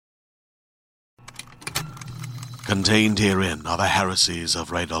Contained herein are the heresies of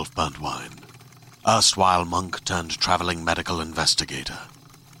Radolf Burntwine, erstwhile monk turned traveling medical investigator.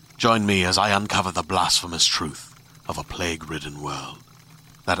 Join me as I uncover the blasphemous truth of a plague-ridden world,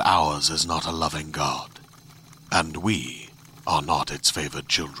 that ours is not a loving God, and we are not its favored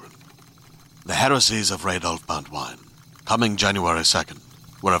children. The heresies of Radolf Burntwine, coming January 2nd,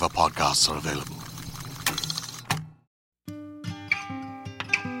 wherever podcasts are available.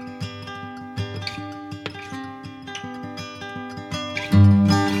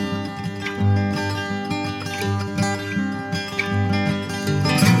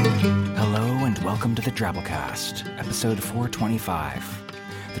 Welcome to the Drabblecast, episode 425.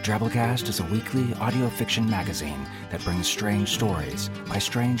 The Drabblecast is a weekly audio fiction magazine that brings strange stories by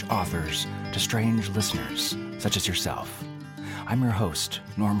strange authors to strange listeners, such as yourself. I'm your host,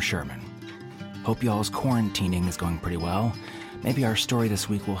 Norm Sherman. Hope y'all's quarantining is going pretty well. Maybe our story this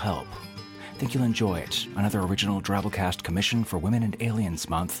week will help. Think you'll enjoy it. Another original Drabblecast commission for Women and Aliens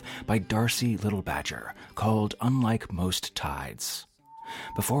Month by Darcy Little Badger, called Unlike Most Tides.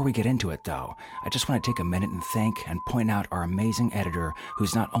 Before we get into it, though, I just want to take a minute and thank and point out our amazing editor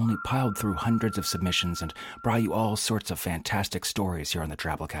who's not only piled through hundreds of submissions and brought you all sorts of fantastic stories here on the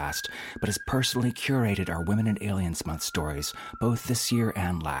Drabblecast, but has personally curated our Women and Aliens Month stories both this year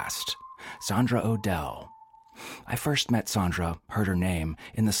and last. Sandra Odell. I first met Sandra, heard her name,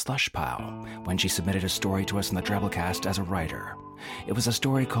 in the slush pile when she submitted a story to us in the Drabblecast as a writer. It was a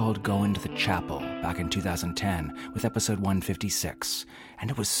story called Going to the Chapel back in 2010 with episode 156, and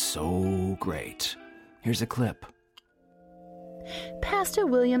it was so great. Here's a clip. Pastor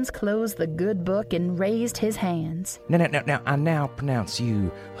Williams closed the good book and raised his hands. Now, I now pronounce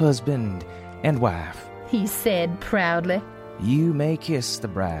you husband and wife, he said proudly. You may kiss the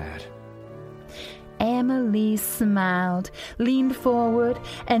bride. Emily smiled, leaned forward,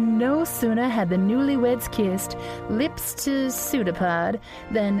 and no sooner had the newlyweds kissed, lips to pseudopod,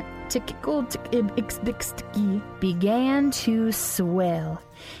 than began to swell,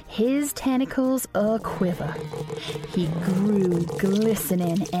 his tentacles a-quiver. He grew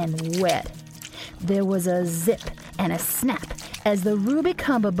glistening and wet. There was a zip and a snap as the ruby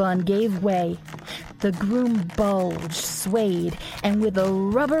cummerbund gave way. The groom bulged, swayed, and with a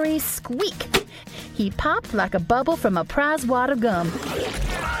rubbery squeak, he popped like a bubble from a prize water gum.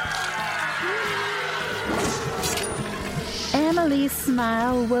 Emily's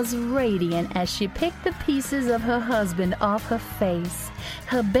smile was radiant as she picked the pieces of her husband off her face.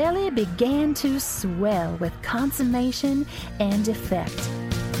 Her belly began to swell with consummation and effect.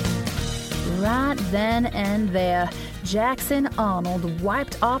 Right then and there, Jackson Arnold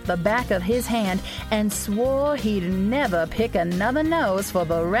wiped off the back of his hand and swore he'd never pick another nose for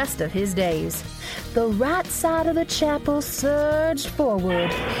the rest of his days. The right side of the chapel surged forward,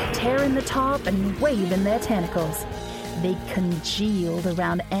 tearing the tarp and waving their tentacles. They congealed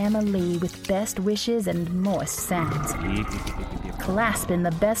around Emily with best wishes and moist sounds, clasping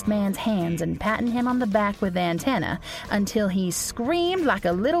the best man's hands and patting him on the back with antenna until he screamed like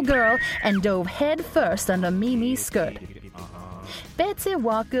a little girl and dove head first under Mimi's skirt. Betsy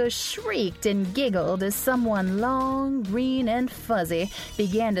Walker shrieked and giggled as someone long, green, and fuzzy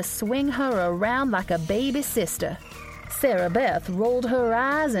began to swing her around like a baby sister. Sarah Beth rolled her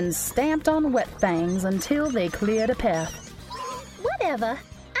eyes and stamped on wet fangs until they cleared a path. Whatever.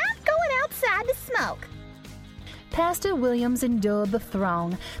 I'm going outside to smoke. Pastor Williams endured the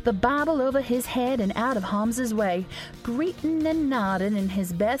throng, the Bible over his head and out of harm's way, greeting and nodding in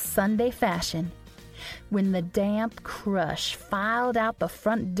his best Sunday fashion. When the damp crush filed out the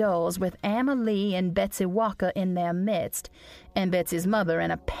front doors with Emily and Betsy Walker in their midst, and Betsy's mother in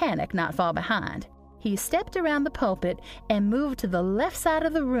a panic not far behind, he stepped around the pulpit and moved to the left side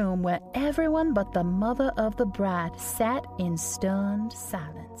of the room where everyone but the mother of the bride sat in stunned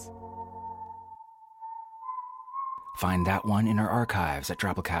silence. Find that one in our archives at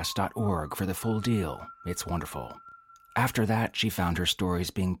drabblecast.org for the full deal. It's wonderful. After that, she found her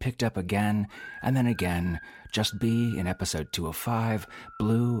stories being picked up again and then again. Just Be in episode 205,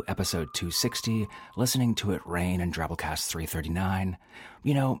 Blue episode 260, Listening to It Rain in Drabblecast 339.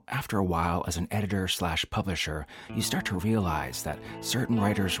 You know, after a while as an editor/publisher, you start to realize that certain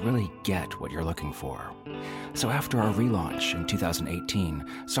writers really get what you're looking for. So after our relaunch in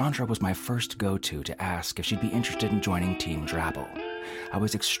 2018, Sandra was my first go-to to ask if she'd be interested in joining Team Drabble. I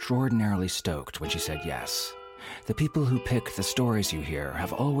was extraordinarily stoked when she said yes. The people who pick the stories you hear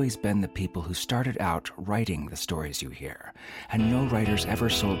have always been the people who started out writing the stories you hear, and no writers ever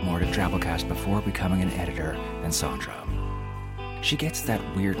sold more to Drabblecast before becoming an editor than Sandra. She gets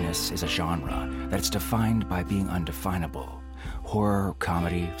that weirdness is a genre, that it's defined by being undefinable. Horror,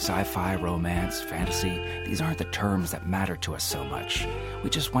 comedy, sci-fi, romance, fantasy, these aren't the terms that matter to us so much. We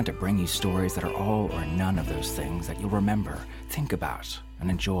just want to bring you stories that are all or none of those things that you'll remember, think about, and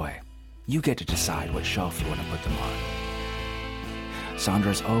enjoy. You get to decide what shelf you want to put them on.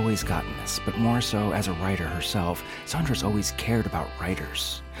 Sandra's always gotten this, but more so as a writer herself, Sandra's always cared about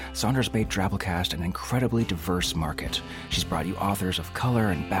writers. Sandra's made Drabblecast an incredibly diverse market. She's brought you authors of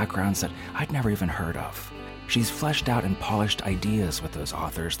color and backgrounds that I'd never even heard of. She's fleshed out and polished ideas with those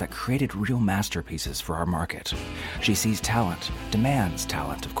authors that created real masterpieces for our market. She sees talent, demands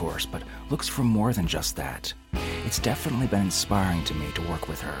talent, of course, but looks for more than just that. It's definitely been inspiring to me to work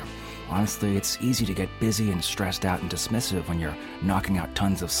with her. Honestly, it's easy to get busy and stressed out and dismissive when you're knocking out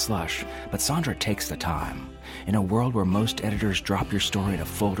tons of slush, but Sandra takes the time. In a world where most editors drop your story in a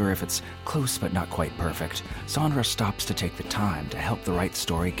folder if it's close but not quite perfect, Sandra stops to take the time to help the right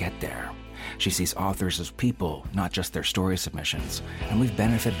story get there. She sees authors as people, not just their story submissions, and we've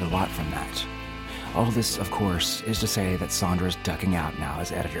benefited a lot from that. All this, of course, is to say that Sandra's ducking out now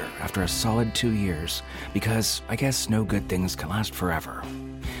as editor after a solid 2 years, because I guess no good things can last forever.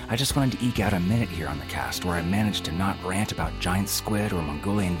 I just wanted to eke out a minute here on the cast where I managed to not rant about giant squid or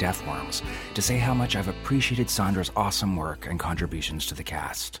Mongolian deathworms to say how much I've appreciated Sandra's awesome work and contributions to the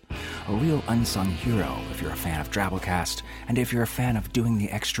cast. A real unsung hero if you're a fan of Drabblecast, and if you're a fan of doing the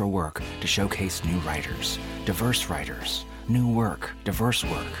extra work to showcase new writers, diverse writers, new work, diverse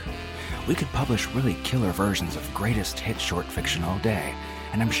work. We could publish really killer versions of greatest hit short fiction all day,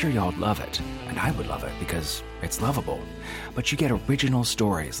 and I'm sure y'all'd love it, and I would love it because it's lovable. But you get original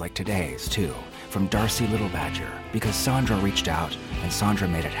stories like today's, too, from Darcy Little Badger, because Sandra reached out and Sandra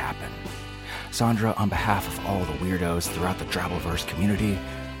made it happen. Sandra, on behalf of all the weirdos throughout the Drabbleverse community,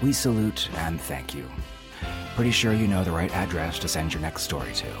 we salute and thank you. Pretty sure you know the right address to send your next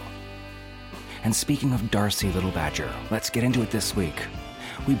story to. And speaking of Darcy Little Badger, let's get into it this week.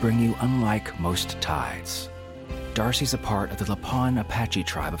 We bring you Unlike Most Tides. Darcy's a part of the Lapon Apache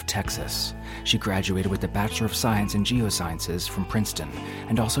tribe of Texas. She graduated with a Bachelor of Science in Geosciences from Princeton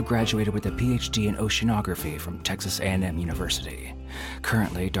and also graduated with a PhD in Oceanography from Texas A&M University.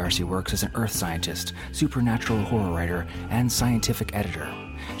 Currently, Darcy works as an earth scientist, supernatural horror writer, and scientific editor.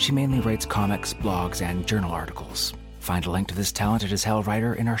 She mainly writes comics, blogs, and journal articles. Find a link to this talented as hell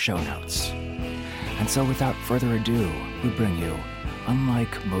writer in our show notes. And so without further ado, we bring you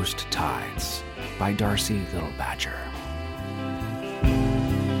Unlike Most Tides by Darcy Little Badger.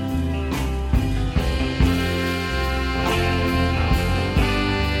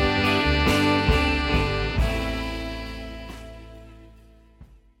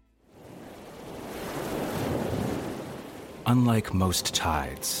 Unlike Most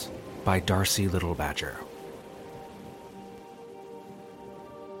Tides by Darcy Little Badger.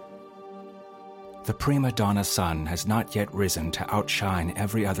 The prima donna sun has not yet risen to outshine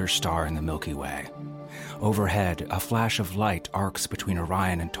every other star in the Milky Way. Overhead, a flash of light arcs between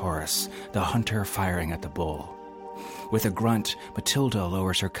Orion and Taurus, the hunter firing at the bull. With a grunt, Matilda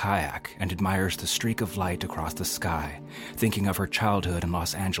lowers her kayak and admires the streak of light across the sky, thinking of her childhood in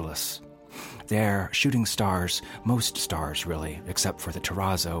Los Angeles. There, shooting stars, most stars really, except for the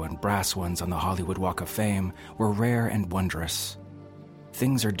terrazzo and brass ones on the Hollywood Walk of Fame, were rare and wondrous.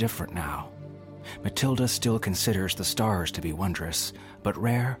 Things are different now. Matilda still considers the stars to be wondrous, but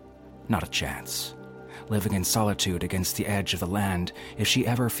rare? Not a chance. Living in solitude against the edge of the land, if she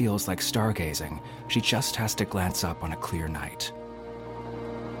ever feels like stargazing, she just has to glance up on a clear night.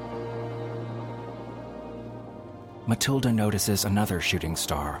 Matilda notices another shooting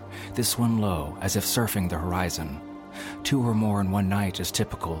star, this one low, as if surfing the horizon. 2 or more in one night is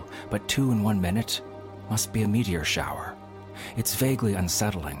typical, but 2 in 1 minute must be a meteor shower. It's vaguely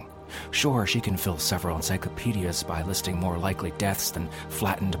unsettling. Sure, she can fill several encyclopedias by listing more likely deaths than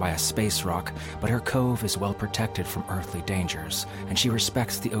flattened by a space rock, but her cove is well protected from earthly dangers, and she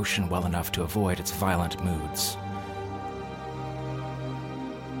respects the ocean well enough to avoid its violent moods.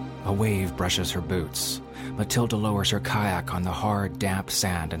 A wave brushes her boots. Matilda lowers her kayak on the hard, damp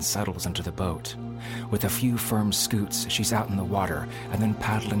sand and settles into the boat. With a few firm scoots, she's out in the water and then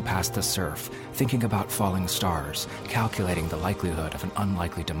paddling past the surf, thinking about falling stars, calculating the likelihood of an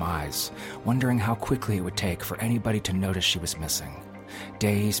unlikely demise, wondering how quickly it would take for anybody to notice she was missing.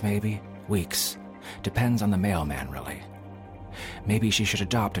 Days, maybe? Weeks? Depends on the mailman, really. Maybe she should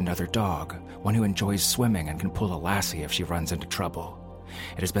adopt another dog, one who enjoys swimming and can pull a lassie if she runs into trouble.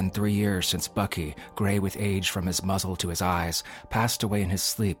 It has been 3 years since Bucky, gray with age from his muzzle to his eyes, passed away in his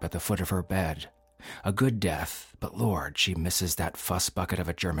sleep at the foot of her bed. A good death, but Lord, she misses that fuss bucket of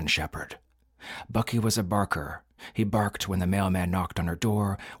a German shepherd. Bucky was a barker. He barked when the mailman knocked on her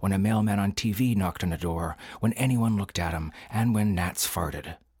door, when a mailman on TV knocked on the door, when anyone looked at him, and when gnats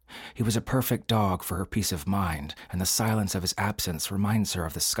farted. He was a perfect dog for her peace of mind, and the silence of his absence reminds her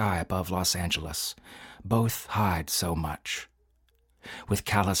of the sky above Los Angeles. Both hide so much. With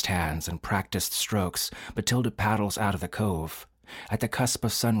calloused hands and practiced strokes, Matilda paddles out of the cove. At the cusp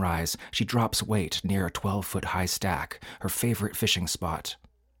of sunrise, she drops weight near a 12-foot-high stack, her favorite fishing spot.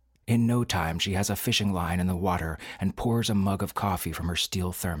 In no time, she has a fishing line in the water and pours a mug of coffee from her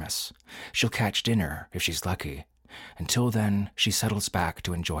steel thermos. She'll catch dinner, if she's lucky. Until then, she settles back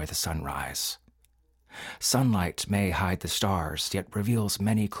to enjoy the sunrise. Sunlight may hide the stars, yet reveals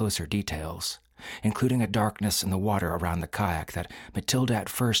many closer details, including a darkness in the water around the kayak that Matilda at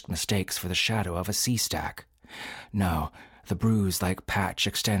first mistakes for the shadow of a sea stack. No, the bruise-like patch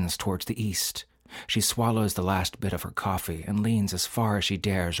extends towards the east. She swallows the last bit of her coffee and leans as far as she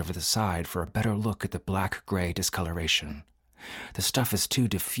dares over the side for a better look at the black-gray discoloration. The stuff is too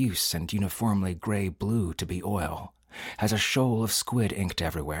diffuse and uniformly gray-blue to be oil. Has a shoal of squid inked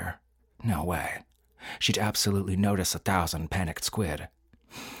everywhere. No way. She'd absolutely notice 1,000 panicked squid.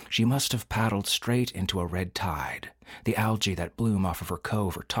 She must have paddled straight into a red tide. The algae that bloom off of her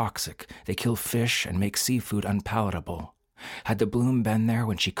cove are toxic. They kill fish and make seafood unpalatable. Had the bloom been there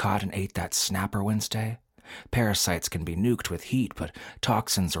when she caught and ate that snapper Wednesday? Parasites can be nuked with heat, but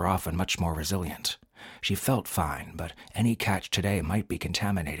toxins are often much more resilient. She felt fine, but any catch today might be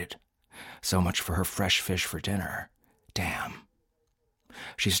contaminated. So much for her fresh fish for dinner. Damn.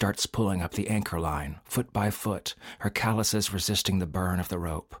 She starts pulling up the anchor line, foot by foot, her calluses resisting the burn of the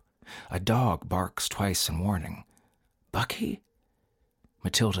rope. A dog barks twice in warning. Bucky?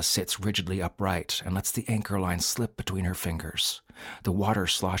 Matilda sits rigidly upright and lets the anchor line slip between her fingers. The water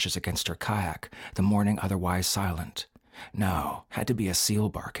sloshes against her kayak, the morning otherwise silent. No, had to be a seal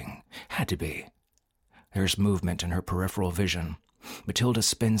barking. Had to be. There's movement in her peripheral vision. Matilda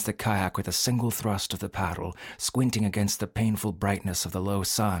spins the kayak with a single thrust of the paddle, squinting against the painful brightness of the low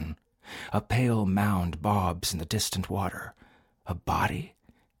sun. A pale mound bobs in the distant water. A body?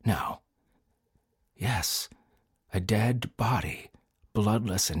 No. Yes, a dead body.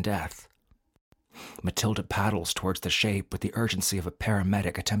 Bloodless in death. Matilda paddles towards the shape with the urgency of a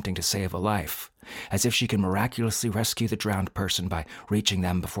paramedic attempting to save a life, as if she can miraculously rescue the drowned person by reaching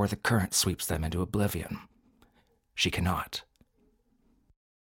them before the current sweeps them into oblivion. She cannot.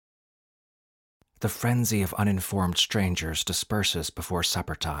 The frenzy of uninformed strangers disperses before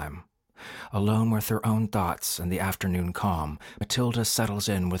supper time. Alone with her own thoughts and the afternoon calm, Matilda settles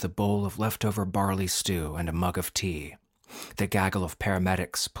in with a bowl of leftover barley stew and a mug of tea. The gaggle of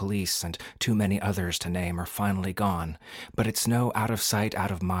paramedics, police, and too many others to name are finally gone, but it's no out-of-sight,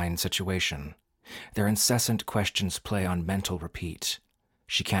 out-of-mind situation. Their incessant questions play on mental repeat.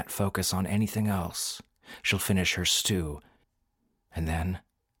 She can't focus on anything else. She'll finish her stew. And then,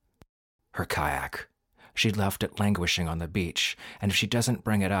 her kayak. She'd left it languishing on the beach, and if she doesn't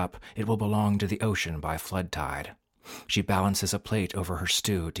bring it up, it will belong to the ocean by flood tide. She balances a plate over her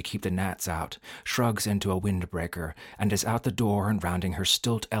stew to keep the gnats out, shrugs into a windbreaker, and is out the door and rounding her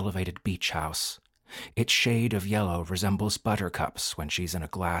stilt-elevated beach house. Its shade of yellow resembles buttercups when she's in a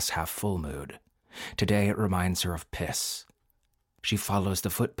glass-half-full mood. Today it reminds her of piss. She follows the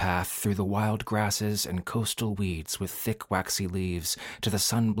footpath through the wild grasses and coastal weeds with thick waxy leaves to the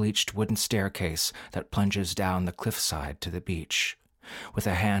sun-bleached wooden staircase that plunges down the cliffside to the beach. With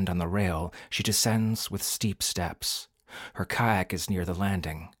a hand on the rail, she descends with steep steps. Her kayak is near the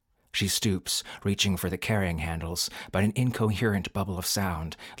landing. She stoops, reaching for the carrying handles, but an incoherent bubble of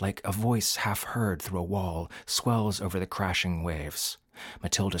sound, like a voice half heard through a wall, swells over the crashing waves.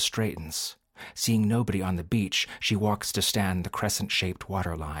 Matilda straightens. Seeing nobody on the beach, she walks to stand the crescent-shaped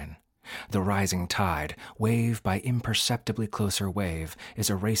waterline. The rising tide, wave by imperceptibly closer wave,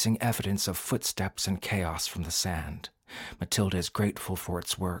 is erasing evidence of footsteps and chaos from the sand. Matilda is grateful for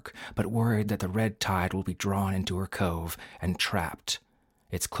its work, but worried that the red tide will be drawn into her cove and trapped.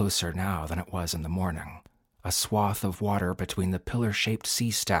 It's closer now than it was in the morning. A swath of water between the pillar-shaped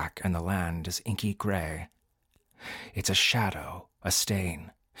sea stack and the land is inky gray. It's a shadow, a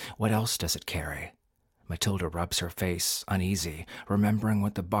stain. What else does it carry? Matilda rubs her face, uneasy, remembering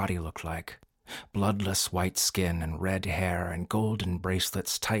what the body looked like. Bloodless white skin and red hair and golden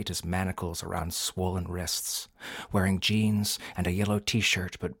bracelets tight as manacles around swollen wrists. Wearing jeans and a yellow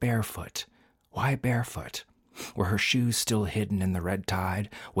t-shirt, but barefoot. Why barefoot? Were her shoes still hidden in the red tide,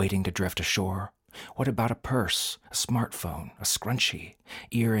 waiting to drift ashore? What about a purse, a smartphone, a scrunchie,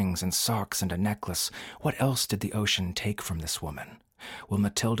 earrings and socks and a necklace? What else did the ocean take from this woman? Will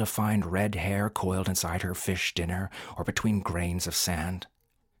Matilda find red hair coiled inside her fish dinner or between grains of sand?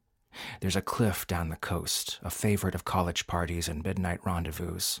 There's a cliff down the coast, a favorite of college parties and midnight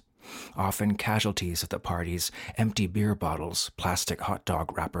rendezvous. Often casualties of the parties, empty beer bottles, plastic hot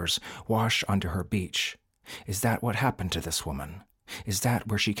dog wrappers, wash onto her beach. Is that what happened to this woman? Is that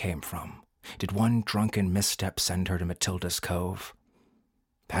where she came from? Did one drunken misstep send her to Matilda's Cove?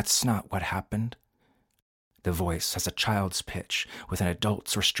 That's not what happened. The voice has a child's pitch with an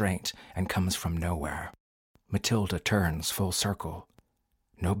adult's restraint and comes from nowhere. Matilda turns full circle.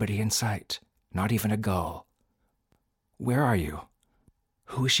 Nobody in sight, not even a gull. Where are you?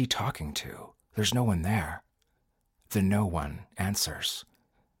 Who is she talking to? There's no one there. The no one answers.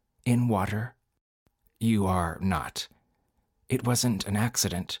 In water? You are not. It wasn't an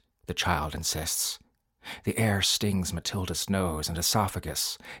accident, the child insists. The air stings Matilda's nose and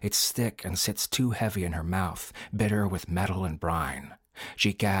esophagus. It's thick and sits too heavy in her mouth, bitter with metal and brine.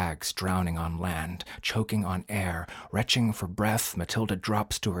 She gags, drowning on land, choking on air. Retching for breath, Matilda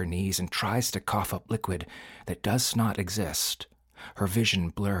drops to her knees and tries to cough up liquid that does not exist. Her vision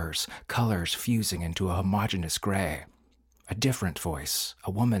blurs, colors fusing into a homogeneous gray. A different voice, a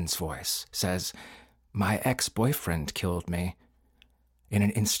woman's voice, says, "My ex-boyfriend killed me." In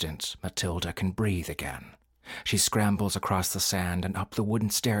an instant, Matilda can breathe again. She scrambles across the sand and up the wooden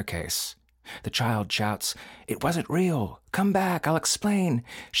staircase. The child shouts, "It wasn't real! Come back, I'll explain!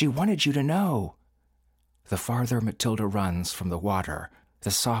 She wanted you to know!" The farther Matilda runs from the water,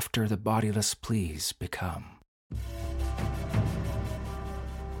 the softer the bodiless pleas become.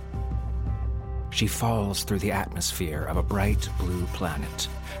 She falls through the atmosphere of a bright blue planet,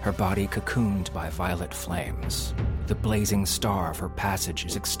 her body cocooned by violet flames. The blazing star of her passage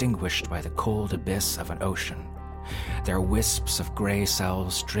is extinguished by the cold abyss of an ocean. Their wisps of gray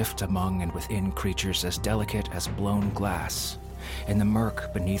cells drift among and within creatures as delicate as blown glass. In the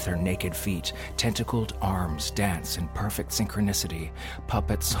murk beneath her naked feet, tentacled arms dance in perfect synchronicity,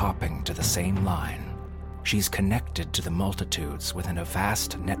 puppets hopping to the same line. She's connected to the multitudes within a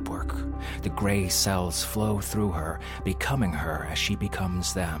vast network. The gray cells flow through her, becoming her as she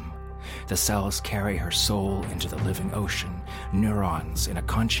becomes them. The cells carry her soul into the living ocean, neurons in a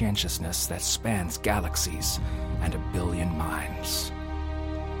conscientiousness that spans galaxies and 1 billion minds.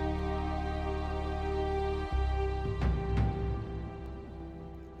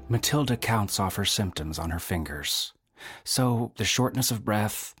 Matilda counts off her symptoms on her fingers. So the shortness of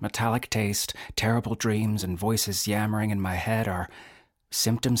breath, metallic taste, terrible dreams, and voices yammering in my head are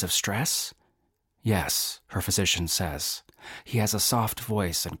symptoms of stress? Yes, her physician says. He has a soft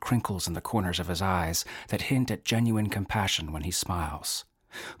voice and crinkles in the corners of his eyes that hint at genuine compassion when he smiles.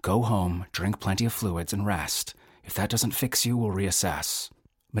 Go home, drink plenty of fluids, and rest. If that doesn't fix you, we'll reassess.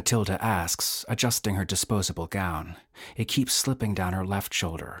 Matilda asks, adjusting her disposable gown. It keeps slipping down her left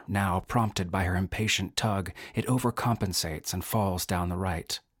shoulder. Now, prompted by her impatient tug, it overcompensates and falls down the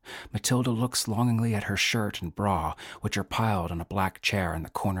right. Matilda looks longingly at her shirt and bra, which are piled on a black chair in the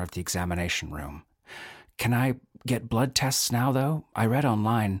corner of the examination room. Can I get blood tests now, though? I read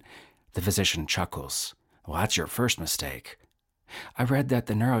online. The physician chuckles. Well, that's your first mistake. I read that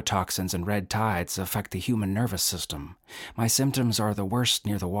the neurotoxins in red tides affect the human nervous system. My symptoms are the worst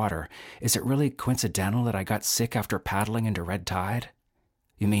near the water. Is it really coincidental that I got sick after paddling into red tide?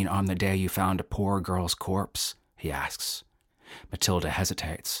 You mean on the day you found a poor girl's corpse? He asks. Matilda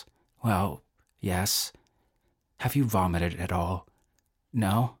hesitates. Well, yes. Have you vomited at all?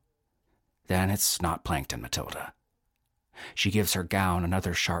 No? Then it's not plankton, Matilda. She gives her gown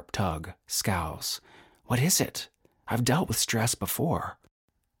another sharp tug, scowls. What is it? I've dealt with stress before.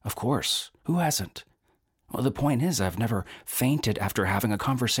 Of course. Who hasn't? Well, the point is I've never fainted after having a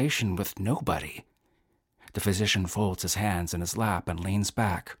conversation with nobody. The physician folds his hands in his lap and leans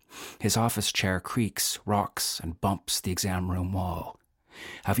back. His office chair creaks, rocks, and bumps the exam room wall.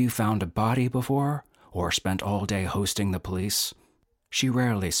 Have you found a body before? Or spent all day hosting the police? She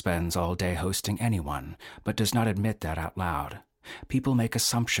rarely spends all day hosting anyone, but does not admit that out loud. People make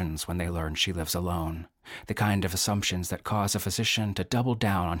assumptions when they learn she lives alone, the kind of assumptions that cause a physician to double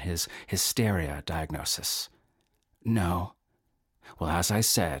down on his hysteria diagnosis. No. Well, as I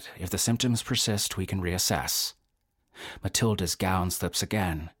said, if the symptoms persist, we can reassess. Matilda's gown slips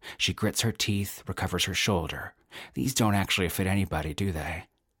again. She grits her teeth, recovers her shoulder. These don't actually fit anybody, do they?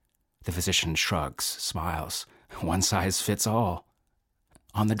 The physician shrugs, smiles. One size fits all.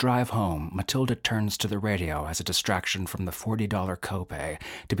 On the drive home, Matilda turns to the radio as a distraction from the $40 copay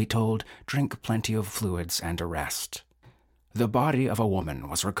to be told, drink plenty of fluids and a rest. The body of a woman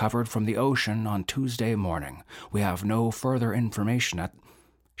was recovered from the ocean on Tuesday morning. We have no further information at...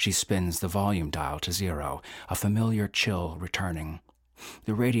 She spins the volume dial to 0, a familiar chill returning.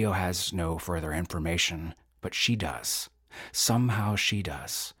 The radio has no further information, but she does. Somehow she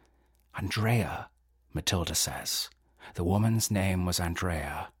does. Andrea, Matilda says. The woman's name was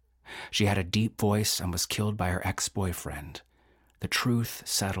Andrea. She had a deep voice and was killed by her ex-boyfriend. The truth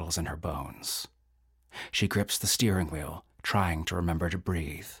settles in her bones. She grips the steering wheel, trying to remember to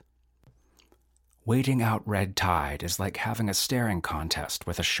breathe. Waiting out red tide is like having a staring contest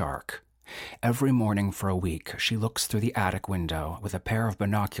with a shark. Every morning for a week, she looks through the attic window with a pair of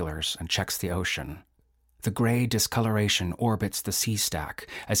binoculars and checks the ocean. The gray discoloration orbits the sea stack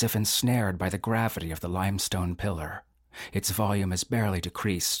as if ensnared by the gravity of the limestone pillar. Its volume is barely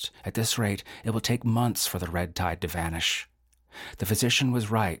decreased. At this rate, it will take months for the red tide to vanish. The physician was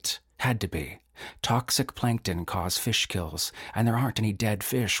right. Had to be. Toxic plankton cause fish kills, and there aren't any dead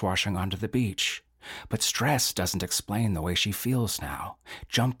fish washing onto the beach. But stress doesn't explain the way she feels now.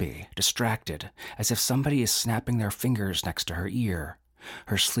 Jumpy, distracted, as if somebody is snapping their fingers next to her ear.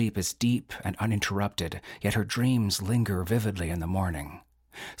 Her sleep is deep and uninterrupted, yet her dreams linger vividly in the morning.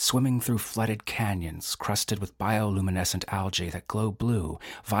 Swimming through flooded canyons crusted with bioluminescent algae that glow blue,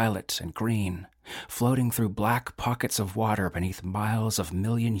 violet, and green. Floating through black pockets of water beneath miles of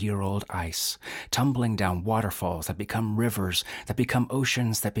million-year-old ice. Tumbling down waterfalls that become rivers, that become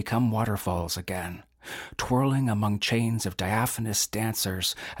oceans, that become waterfalls again. Twirling among chains of diaphanous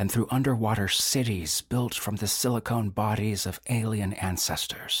dancers and through underwater cities built from the silicone bodies of alien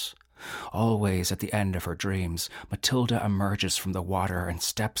ancestors. Always at the end of her dreams, Matilda emerges from the water and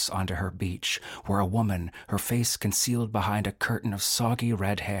steps onto her beach, where a woman, her face concealed behind a curtain of soggy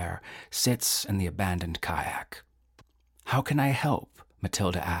red hair, sits in the abandoned kayak. "How can I help?"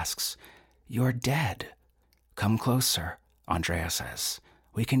 Matilda asks. "You're dead." "Come closer," Andrea says.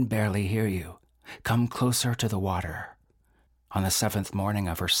 "We can barely hear you. Come closer to the water." On the 7th morning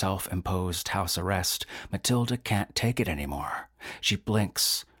of her self-imposed house arrest, Matilda can't take it anymore. She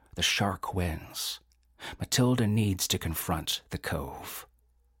blinks. The shark wins. Matilda needs to confront the cove.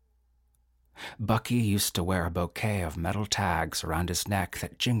 Bucky used to wear a bouquet of metal tags around his neck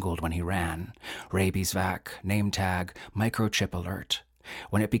that jingled when he ran. Rabies vac, name tag, microchip alert.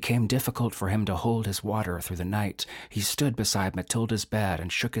 When it became difficult for him to hold his water through the night, he stood beside Matilda's bed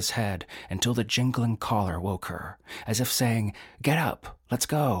and shook his head until the jingling collar woke her, as if saying, "Get up, let's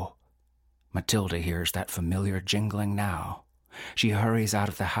go." Matilda hears that familiar jingling now. She hurries out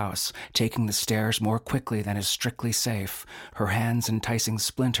of the house, taking the stairs more quickly than is strictly safe, her hands enticing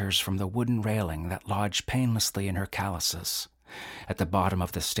splinters from the wooden railing that lodge painlessly in her calluses. At the bottom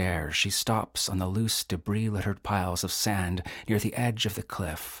of the stairs, she stops on the loose, debris-littered piles of sand near the edge of the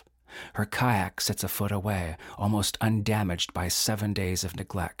cliff. Her kayak sits a foot away, almost undamaged by 7 days of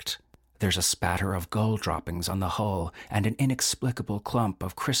neglect. There's a spatter of gull droppings on the hull and an inexplicable clump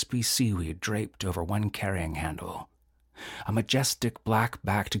of crispy seaweed draped over one carrying handle. A majestic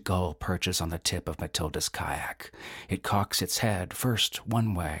black-backed gull perches on the tip of Matilda's kayak. It cocks its head, first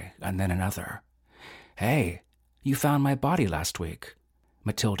one way and then another. "Hey, you found my body last week."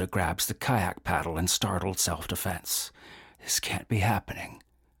 Matilda grabs the kayak paddle in startled self-defense. This can't be happening.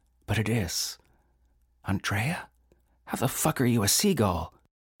 But it is. "Andrea? How the fuck are you a seagull?"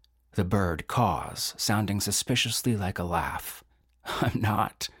 The bird caws, sounding suspiciously like a laugh. "I'm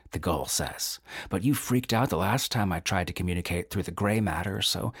not," the gull says, "but you freaked out the last time I tried to communicate through the gray matter,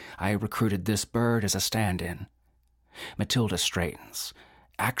 so I recruited this bird as a stand-in." Matilda straightens.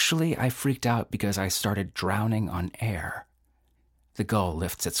 "Actually, I freaked out because I started drowning on air." The gull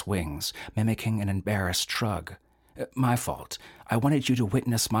lifts its wings, mimicking an embarrassed shrug. "My fault. I wanted you to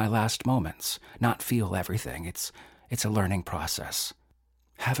witness my last moments, not feel everything. It's a learning process."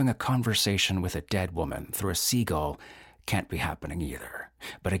 Having a conversation with a dead woman through a seagull can't be happening either.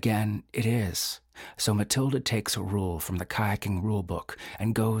 But again, it is. So Matilda takes a rule from the kayaking rulebook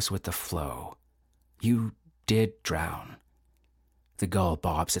and goes with the flow. "You did drown." The gull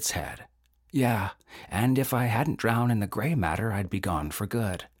bobs its head. "Yeah, and if I hadn't drowned in the gray matter, I'd be gone for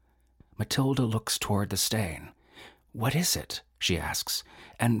good." Matilda looks toward the stain. "What is it?" she asks.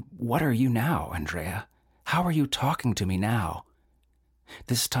 "And what are you now, Andrea? How are you talking to me now?"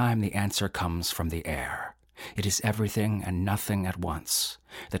 This time the answer comes from the air. It is everything and nothing at once.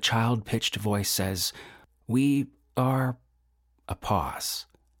 The child-pitched voice says, "We are..." A pause.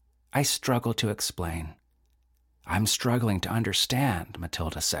 I struggle to explain. "I'm struggling to understand,"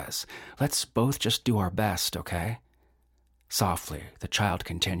 Matilda says. "Let's both just do our best, okay?" Softly, the child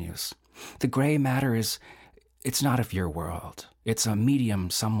continues. "The gray matter it's not of your world. It's a medium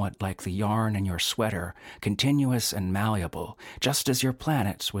somewhat like the yarn in your sweater, continuous and malleable, just as your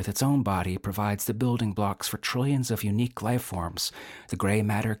planet, with its own body, provides the building blocks for trillions of unique life forms. The gray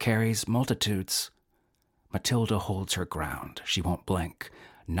matter carries multitudes." Matilda holds her ground. She won't blink.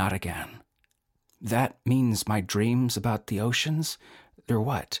 Not again. "That means my dreams about the oceans? They're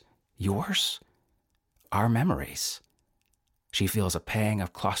what? Yours? Our memories. She feels a pang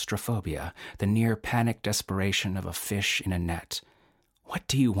of claustrophobia, the near panic desperation of a fish in a net. What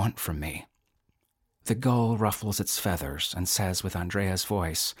do you want from me? The gull ruffles its feathers and says with Andrea's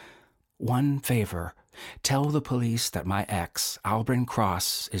voice, "One favor. Tell the police that my ex, Albrin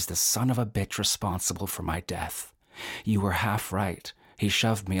Cross, is the son of a bitch responsible for my death. You were half right. He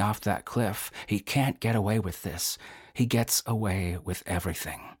shoved me off that cliff. He can't get away with this. He gets away with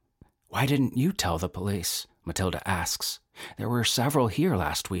everything." "Why didn't you tell the police?" Matilda asks. "There were several here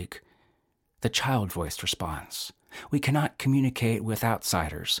last week." The child voice responds, "We cannot communicate with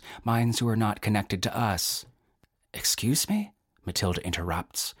outsiders, minds who are not connected to us." "Excuse me?" Matilda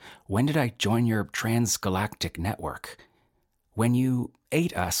interrupts. "When did I join your transgalactic network?" "When you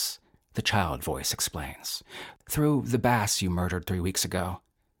ate us," the child voice explains. "Through the bass you murdered 3 weeks ago."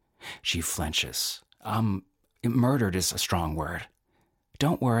 She flinches. Murdered is a strong word."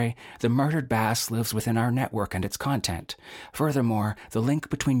 "Don't worry, the murdered bass lives within our network and its content. Furthermore, the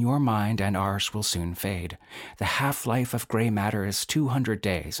link between your mind and ours will soon fade. The half-life of gray matter is 200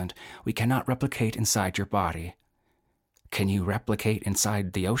 days, and we cannot replicate inside your body." "Can you replicate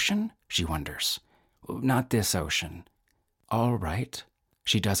inside the ocean?" she wonders. "Not this ocean." "All right."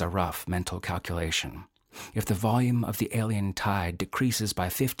 She does a rough mental calculation. If the volume of the alien tide decreases by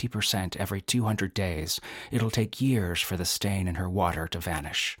 50% every 200 days, it'll take years for the stain in her water to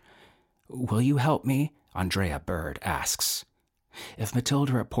vanish. "Will you help me?" Andrea Bird asks. If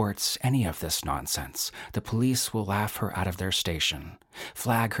Matilda reports any of this nonsense, the police will laugh her out of their station,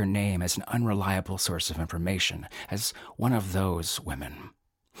 flag her name as an unreliable source of information, as one of those women.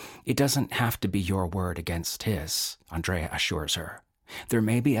 "It doesn't have to be your word against his," Andrea assures her. "There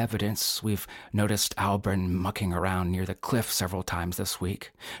may be evidence. We've noticed Albrin mucking around near the cliff several times this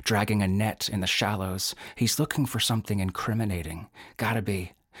week, dragging a net in the shallows. He's looking for something incriminating. Gotta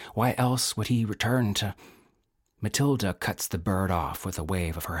be. Why else would he return to—" Matilda cuts the bird off with a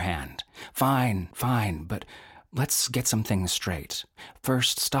wave of her hand. Fine, but let's get some things straight.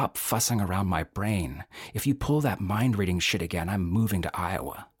 First, stop fussing around my brain. If you pull that mind-reading shit again, I'm moving to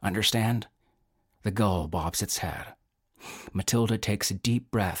Iowa. Understand?" The gull bobs its head. Matilda takes a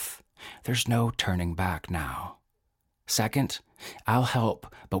deep breath. There's no turning back now. "Second, I'll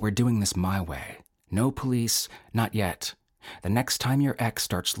help, but we're doing this my way. No police, not yet. The next time your ex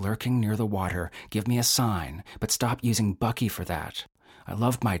starts lurking near the water, give me a sign, but stop using Bucky for that. I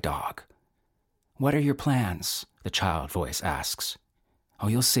loved my dog." "What are your plans?" the child voice asks. "Oh,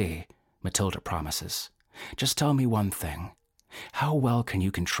 you'll see," Matilda promises. "Just tell me one thing. How well can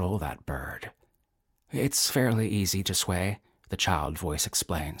you control that bird?" "It's fairly easy to sway," the child voice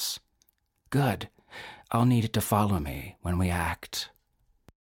explains. "Good. I'll need it to follow me when we act."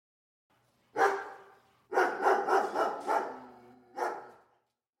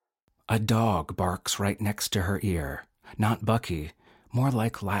 A dog barks right next to her ear. Not Bucky, more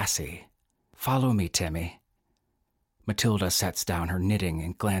like Lassie. "Follow me, Timmy." Matilda sets down her knitting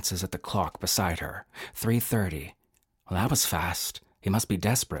and glances at the clock beside her. 3:30. Well, that was fast. He must be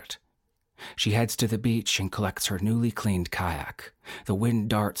desperate. She heads to the beach and collects her newly cleaned kayak. The wind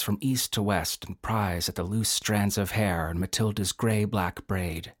darts from east to west and pries at the loose strands of hair in Matilda's gray-black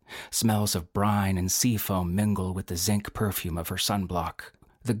braid. Smells of brine and sea foam mingle with the zinc perfume of her sunblock.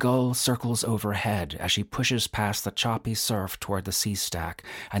 The gull circles overhead as she pushes past the choppy surf toward the sea stack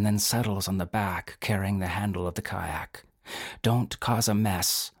and then settles on the back, carrying the handle of the kayak. "Don't cause a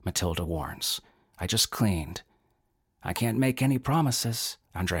mess," Matilda warns. "I just cleaned." "I can't make any promises,"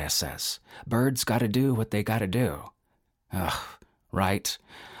 Andrea says. "Birds gotta do what they gotta do." "Ugh, right.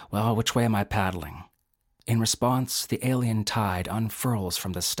 Well, which way am I paddling?" In response, the alien tide unfurls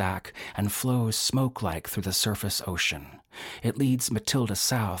from the stack and flows smoke-like through the surface ocean. It leads Matilda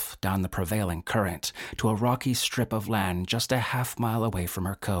south down the prevailing current to a rocky strip of land just a half-mile away from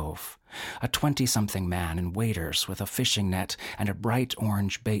her cove. A 20-something man in waders with a fishing net and a bright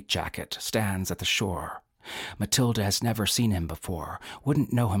orange bait jacket stands at the shore. Matilda has never seen him before,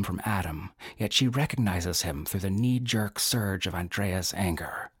 wouldn't know him from Adam, yet she recognizes him through the knee-jerk surge of Andrea's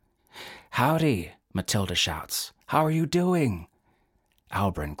anger. "Howdy," Matilda shouts. "How are you doing?"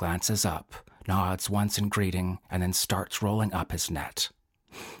 Albrin glances up, nods once in greeting, and then starts rolling up his net.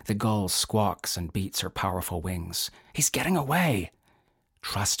 The gull squawks and beats her powerful wings. "He's getting away!"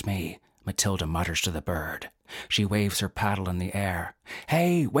 "Trust me," Matilda mutters to the bird. She waves her paddle in the air.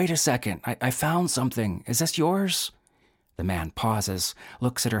 "Hey, wait a second. I found something. Is this yours?" The man pauses,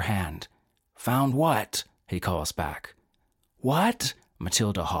 looks at her hand. "Found what?" he calls back. "What?"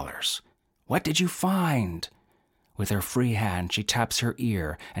 Matilda hollers. "What did you find?" With her free hand, she taps her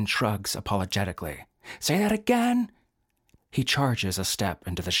ear and shrugs apologetically. "Say that again?" He charges a step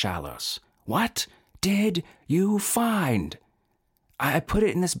into the shallows. "What did you find?" "I put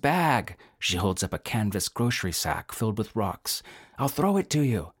it in this bag." She holds up a canvas grocery sack filled with rocks. "I'll throw it to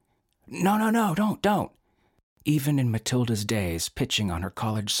you." No, don't. Even in Matilda's days pitching on her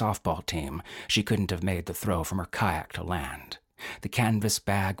college softball team, she couldn't have made the throw from her kayak to land. The canvas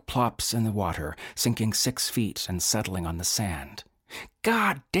bag plops in the water, sinking 6 feet and settling on the sand.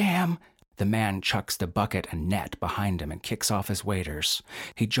 "God damn!" The man chucks the bucket and net behind him and kicks off his waders.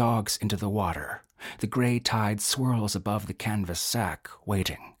 He jogs into the water. The gray tide swirls above the canvas sack,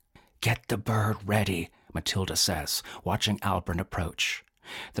 waiting. "Get the bird ready," Matilda says, watching Albrin approach.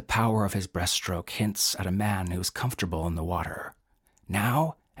 The power of his breaststroke hints at a man who's comfortable in the water.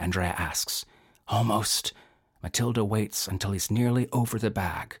 "Now?" Andrea asks. "Almost." Matilda waits until he's nearly over the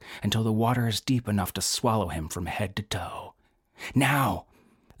bag, until the water is deep enough to swallow him from head to toe. "Now!"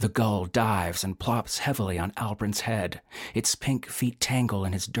 The gull dives and plops heavily on Albrin's head. Its pink feet tangle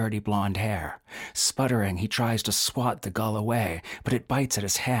in his dirty blonde hair. Sputtering, he tries to swat the gull away, but it bites at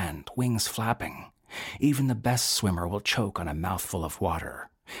his hand, wings flapping. Even the best swimmer will choke on a mouthful of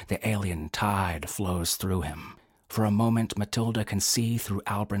water. The alien tide flows through him. For a moment, Matilda can see through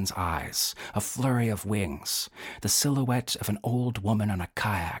Albrin's eyes, a flurry of wings, the silhouette of an old woman on a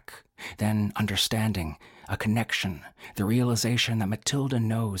kayak. Then, understanding, a connection, the realization that Matilda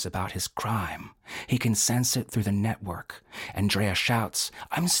knows about his crime. He can sense it through the network. Andrea shouts,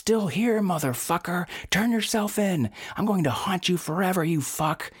 "I'm still here, motherfucker! Turn yourself in! I'm going to haunt you forever, you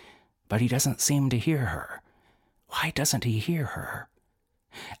fuck!" But he doesn't seem to hear her. Why doesn't he hear her?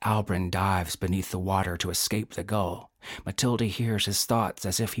 Albrin dives beneath the water to escape the gull. Matilda hears his thoughts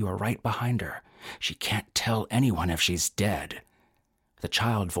as if he were right behind her. She can't tell anyone if she's dead. The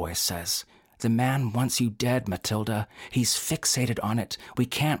child voice says, "The man wants you dead, Matilda. He's fixated on it. We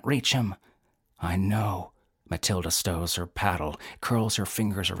can't reach him." "I know." Matilda stows her paddle, curls her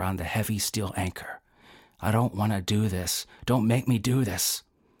fingers around the heavy steel anchor. "I don't want to do this. Don't make me do this."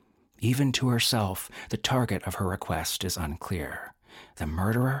 Even to herself, the target of her request is unclear. The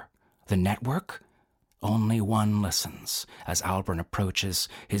murderer? The network? Only one listens. As Albrin approaches,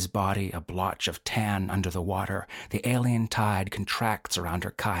 his body a blotch of tan under the water, the alien tide contracts around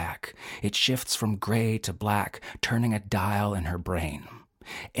her kayak. It shifts from gray to black, turning a dial in her brain.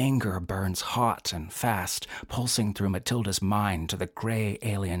 Anger burns hot and fast, pulsing through Matilda's mind to the gray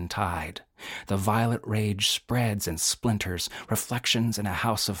alien tide. The violet rage spreads and splinters, reflections in a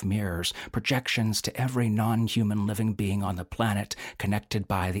house of mirrors, projections to every non-human living being on the planet connected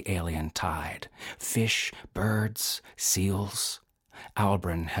by the alien tide. Fish, birds, seals.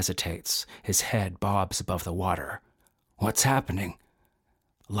 Albrin hesitates. His head bobs above the water. What's happening?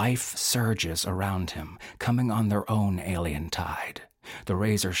 Life surges around him, coming on their own alien tide. The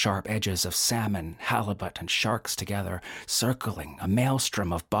razor-sharp edges of salmon, halibut, and sharks together, circling, a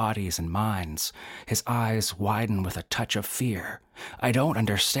maelstrom of bodies and minds. His eyes widen with a touch of fear. "I don't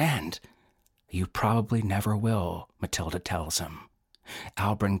understand." "You probably never will," Matilda tells him.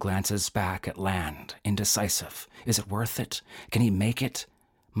 Albrin glances back at land, indecisive. Is it worth it? Can he make it?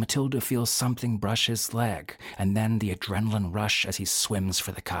 Matilda feels something brush his leg, and then the adrenaline rush as he swims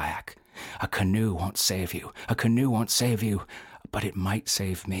for the kayak. "A canoe won't save you. A canoe won't save you. But it might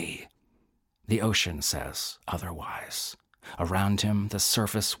save me." The ocean says otherwise. Around him, the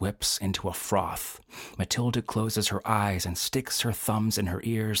surface whips into a froth. Matilda closes her eyes and sticks her thumbs in her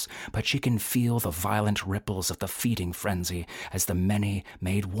ears, but she can feel the violent ripples of the feeding frenzy as the many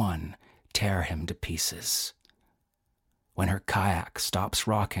made one tear him to pieces. When her kayak stops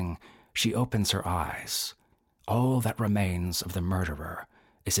rocking, she opens her eyes. All that remains of the murderer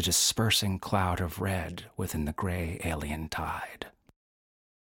is a dispersing cloud of red within the gray alien tide.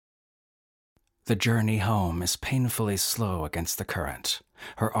 The journey home is painfully slow against the current.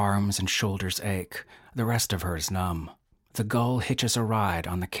 Her arms and shoulders ache. The rest of her is numb. The gull hitches a ride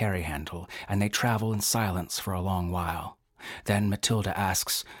on the carry handle, and they travel in silence for a long while. Then Matilda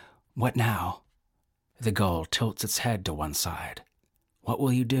asks, "What now?" The gull tilts its head to one side. "What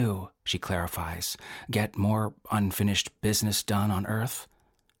will you do?" she clarifies. "Get more unfinished business done on Earth?"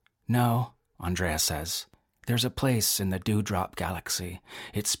 "No," Andrea says. "There's a place in the Dewdrop Galaxy.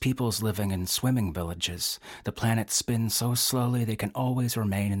 Its peoples living in swimming villages. The planets spin so slowly they can always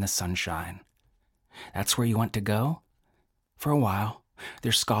remain in the sunshine." "That's where you want to go?" "For a while.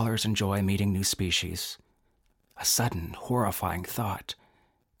 Their scholars enjoy meeting new species." A sudden, horrifying thought.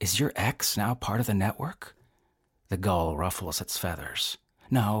 Is your ex now part of the network? The gull ruffles its feathers.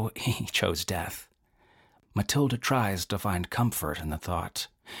 No, he chose death. Matilda tries to find comfort in the thought.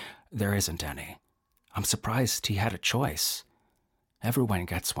 There isn't any. I'm surprised he had a choice. Everyone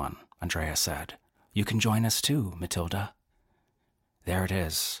gets one, Andrea said. You can join us too, Matilda. There it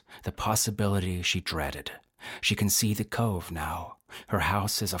is, the possibility she dreaded. She can see the cove now. Her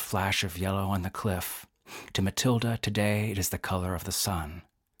house is a flash of yellow on the cliff. To Matilda, today it is the color of the sun.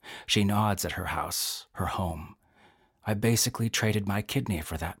 She nods at her house, her home. I basically traded my kidney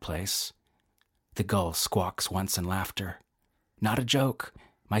for that place. The gull squawks once in laughter. Not a joke.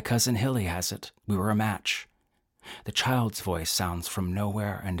 My cousin Hilly has it. We were a match. The child's voice sounds from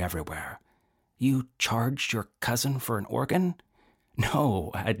nowhere and everywhere. You charged your cousin for an organ?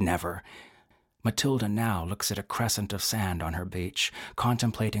 No, I'd never. Matilda now looks at a crescent of sand on her beach,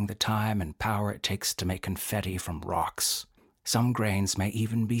 contemplating the time and power it takes to make confetti from rocks. Some grains may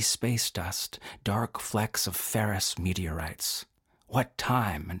even be space dust, dark flecks of ferrous meteorites. What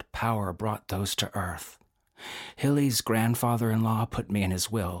time and power brought those to Earth? Hilly's grandfather-in-law put me in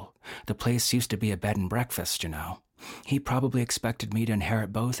his will. The place used to be a bed and breakfast, you know. He probably expected me to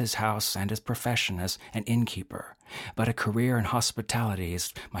inherit both his house and his profession as an innkeeper, but a career in hospitality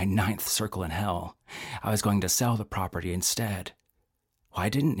is my 9th circle in hell. I was going to sell the property instead. Why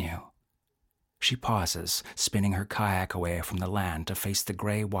didn't you? She pauses, spinning her kayak away from the land to face the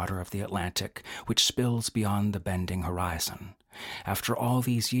gray water of the Atlantic, which spills beyond the bending horizon. After all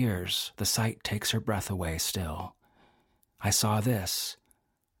these years, the sight takes her breath away still. I saw this.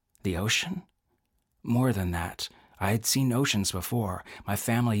 The ocean? More than that. I had seen oceans before. My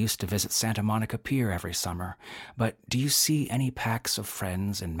family used to visit Santa Monica Pier every summer. But do you see any packs of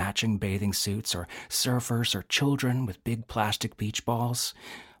friends in matching bathing suits, or surfers, or children with big plastic beach balls?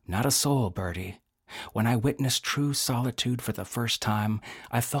 Not a soul, Bertie. When I witnessed true solitude for the first time,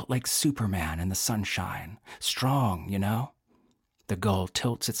 I felt like Superman in the sunshine. Strong, you know? The gull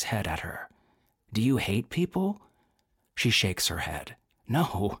tilts its head at her. Do you hate people? She shakes her head.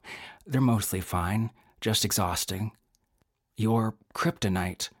 No, they're mostly fine. Just exhausting. You're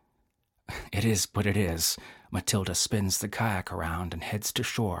kryptonite. It is what it is. Matilda spins the kayak around and heads to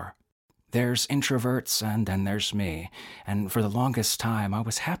shore. There's introverts and then there's me, and for the longest time I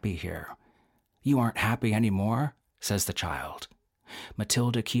was happy here. You aren't happy anymore, says the child.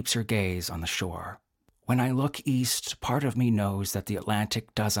 Matilda keeps her gaze on the shore. When I look east, part of me knows that the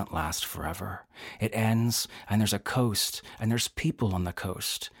Atlantic doesn't last forever. It ends, and there's a coast, and there's people on the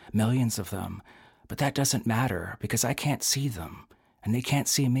coast, millions of them. But that doesn't matter, because I can't see them, and they can't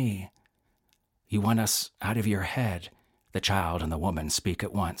see me. You want us out of your head, the child and the woman speak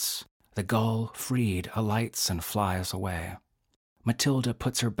at once. The gull, freed, alights and flies away. Matilda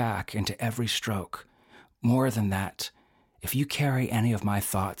puts her back into every stroke. More than that, if you carry any of my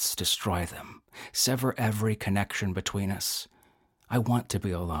thoughts, destroy them. Sever every connection between us. I want to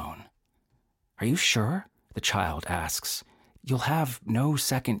be alone. Are you sure? The child asks. You'll have no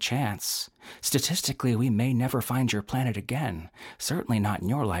second chance. Statistically, we may never find your planet again. Certainly not in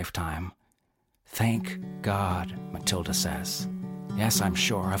your lifetime. Thank God, Matilda says. Yes, I'm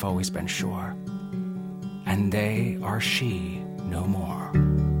sure. I've always been sure. And they are she no more.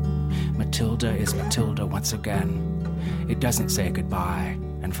 Matilda is Matilda once again. It doesn't say goodbye,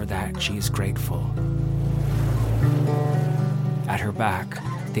 and for that she is grateful. At her back,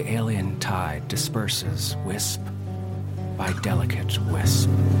 the alien tide disperses, wisp by delicate wisp.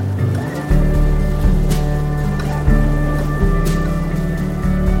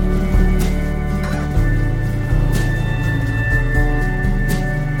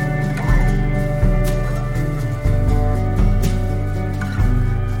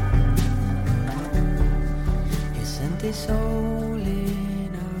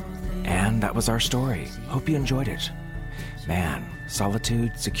 And that was our story. Hope you enjoyed it. Man,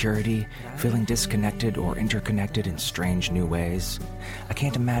 solitude, security, feeling disconnected or interconnected in strange new ways. I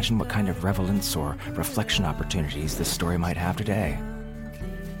can't imagine what kind of relevance or reflection opportunities this story might have today.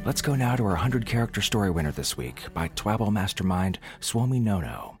 Let's go now to our 100-character story winner this week by Twabble mastermind Swomi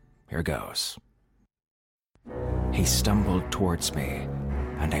Nono. Here goes. He stumbled towards me,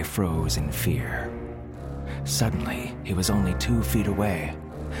 and I froze in fear. Suddenly, he was only 2 feet away.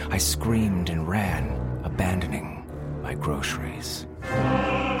 I screamed and ran, abandoning my groceries.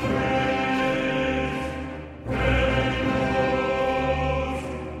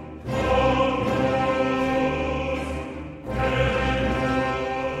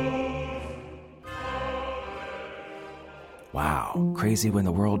 Wow, crazy when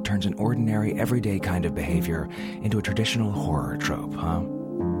the world turns an ordinary, everyday kind of behavior into a traditional horror trope, huh?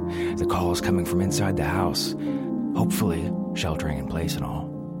 The calls coming from inside the house, hopefully sheltering in place and all.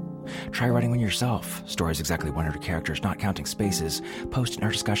 Try writing one yourself. Stories exactly 100 characters, not counting spaces. Post in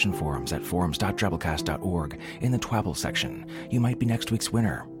our discussion forums at forums.drabblecast.org in the Twabble section. You might be next week's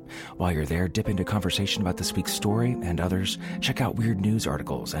winner. While you're there, dip into conversation about this week's story and others, check out weird news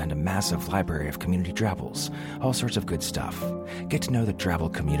articles and a massive library of community Drabbles, all sorts of good stuff. Get to know the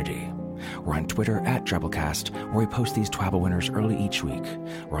Drabble community. We're on Twitter at Drabblecast, where we post these Twabble winners early each week.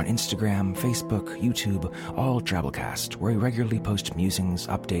 We're on Instagram, Facebook, YouTube, all Drabblecast, where we regularly post musings,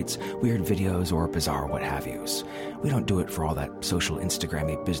 updates, weird videos, or bizarre what-have-yous. We don't do it for all that social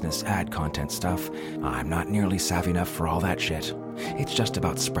Instagram-y business ad content stuff. I'm not nearly savvy enough for all that shit. It's just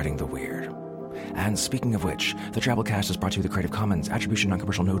about spreading the weird. And speaking of which, the Drabblecast is brought to you with the Creative Commons Attribution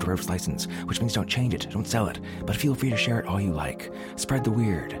Non-Commercial No Derivatives License, which means don't change it, don't sell it, but feel free to share it all you like. Spread the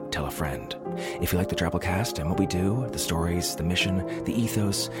weird, tell a friend. If you like the Drabblecast and what we do, the stories, the mission, the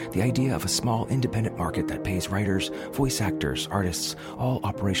ethos, the idea of a small independent market that pays writers, voice actors, artists, all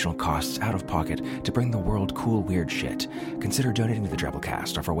operational costs out of pocket to bring the world cool weird shit, consider donating to the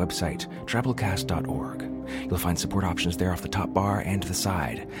Drabblecast off our website, drabblecast.org. You'll find support options there off the top bar and to the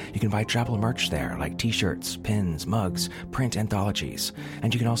side. You can buy Drabble merch there, like t-shirts, pins, mugs, print anthologies.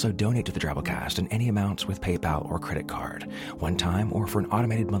 And you can also donate to the Drabblecast in any amounts with PayPal or credit card, one time or for an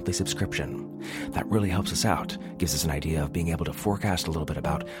automated monthly subscription. That really helps us out, gives us an idea of being able to forecast a little bit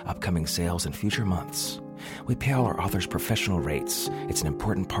about upcoming sales in future months. We pay all our authors professional rates. It's an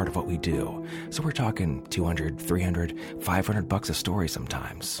important part of what we do. So we're talking $200, $300, $500 a story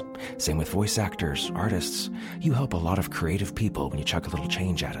sometimes. Same with voice actors, artists. You help a lot of creative people when you chuck a little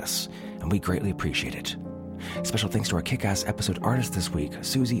change at us, and we greatly appreciate it. Special thanks to our kick-ass episode artist this week,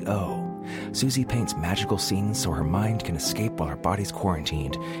 Susie O. Susie paints magical scenes so her mind can escape while her body's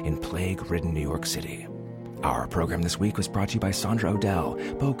quarantined in plague-ridden New York City. Our program this week was brought to you by Sandra Odell,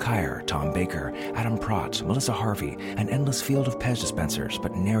 Bo Kyer, Tom Baker, Adam Prott, Melissa Harvey, an endless field of Pez dispensers,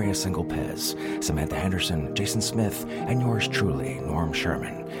 but nary a single Pez, Samantha Henderson, Jason Smith, and yours truly, Norm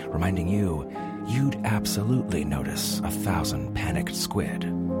Sherman, reminding you, you'd absolutely notice 1,000 panicked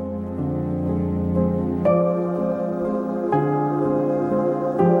squid.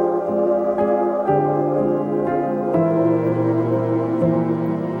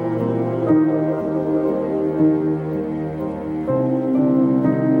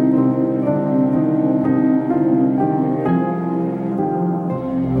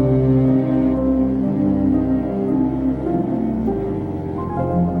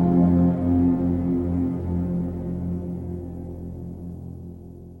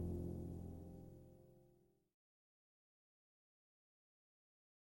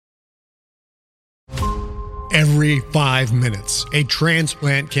 Every 5 minutes, a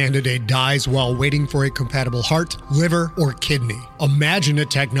transplant candidate dies while waiting for a compatible heart, liver, or kidney. Imagine a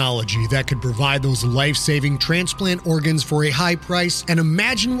technology that could provide those life-saving transplant organs for a high price, and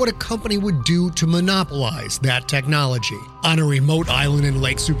imagine what a company would do to monopolize that technology. On a remote island in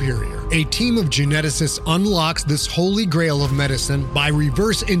Lake Superior, a team of geneticists unlocks this holy grail of medicine by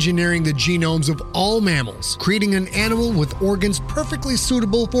reverse engineering the genomes of all mammals, creating an animal with organs perfectly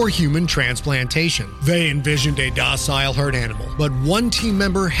suitable for human transplantation. They envisioned a docile herd animal, but one team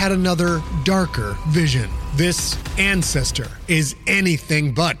member had another, darker vision. This ancestor is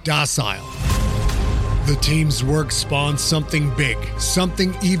anything but docile. The team's work spawned something big,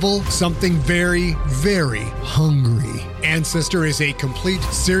 something evil, something very, very hungry. Ancestor is a complete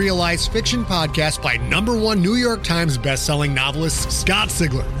serialized fiction podcast by #1 New York Times bestselling novelist Scott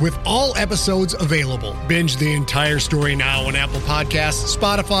Sigler, with all episodes available. Binge the entire story now on Apple Podcasts,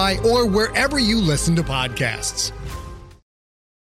 Spotify, or wherever you listen to podcasts.